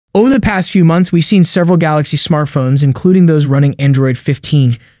Over the past few months, we've seen several Galaxy smartphones, including those running Android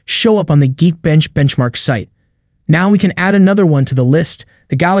 15, show up on the Geekbench benchmark site. Now we can add another one to the list,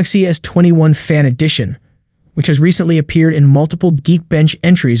 the Galaxy S21 Fan Edition, which has recently appeared in multiple Geekbench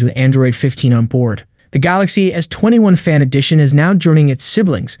entries with Android 15 on board. The Galaxy S21 Fan Edition is now joining its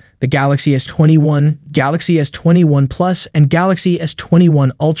siblings, the Galaxy S21, Galaxy S21 Plus, and Galaxy S21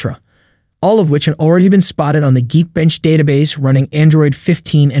 Ultra, all of which had already been spotted on the Geekbench database running Android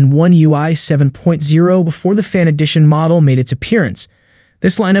 15 and One UI 7.0 before the Fan Edition model made its appearance.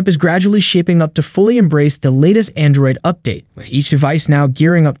 This lineup is gradually shaping up to fully embrace the latest Android update, with each device now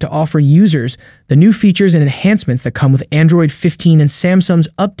gearing up to offer users the new features and enhancements that come with Android 15 and Samsung's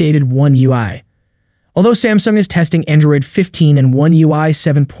updated One UI. Although Samsung is testing Android 15 and One UI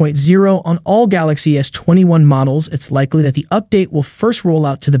 7.0 on all Galaxy S21 models, it's likely that the update will first roll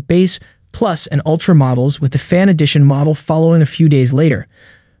out to the base, Plus, and Ultra models, with the Fan Edition model following a few days later.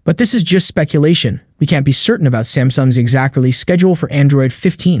 But this is just speculation. We can't be certain about Samsung's exact release schedule for Android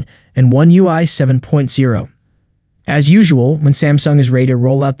 15 and One UI 7.0. As usual, when Samsung is ready to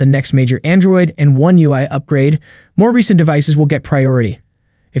roll out the next major Android and One UI upgrade, more recent devices will get priority.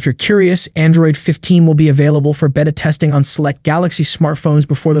 If you're curious, Android 15 will be available for beta testing on select Galaxy smartphones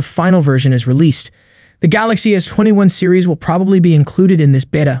before the final version is released. The Galaxy S21 series will probably be included in this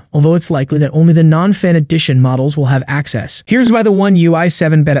beta, although it's likely that only the non-Fan Edition models will have access. Here's why the One UI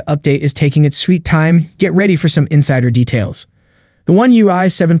 7 beta update is taking its sweet time. Get ready for some insider details. The One UI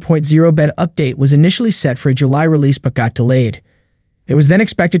 7.0 beta update was initially set for a July release but got delayed. It was then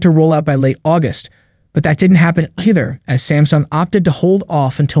expected to roll out by late August, but that didn't happen either, as Samsung opted to hold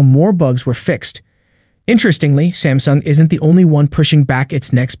off until more bugs were fixed. Interestingly, Samsung isn't the only one pushing back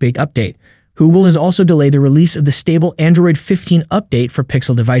its next big update. Google has also delayed the release of the stable Android 15 update for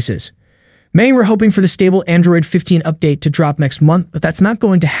Pixel devices. Many were hoping for the stable Android 15 update to drop next month, but that's not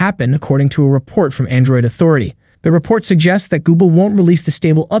going to happen, according to a report from Android Authority. The report suggests that Google won't release the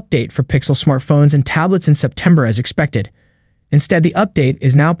stable update for Pixel smartphones and tablets in September as expected. Instead, the update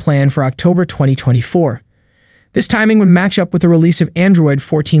is now planned for October 2024. This timing would match up with the release of Android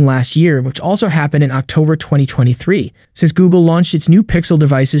 14 last year, which also happened in October 2023. Since Google launched its new Pixel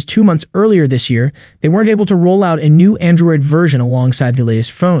devices 2 months earlier this year, they weren't able to roll out a new Android version alongside the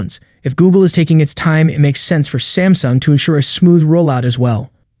latest phones. If Google is taking its time, it makes sense for Samsung to ensure a smooth rollout as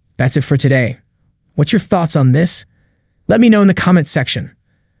well. That's it for today. What's your thoughts on this? Let me know in the comments section.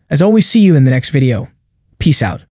 As always, see you in the next video. Peace out.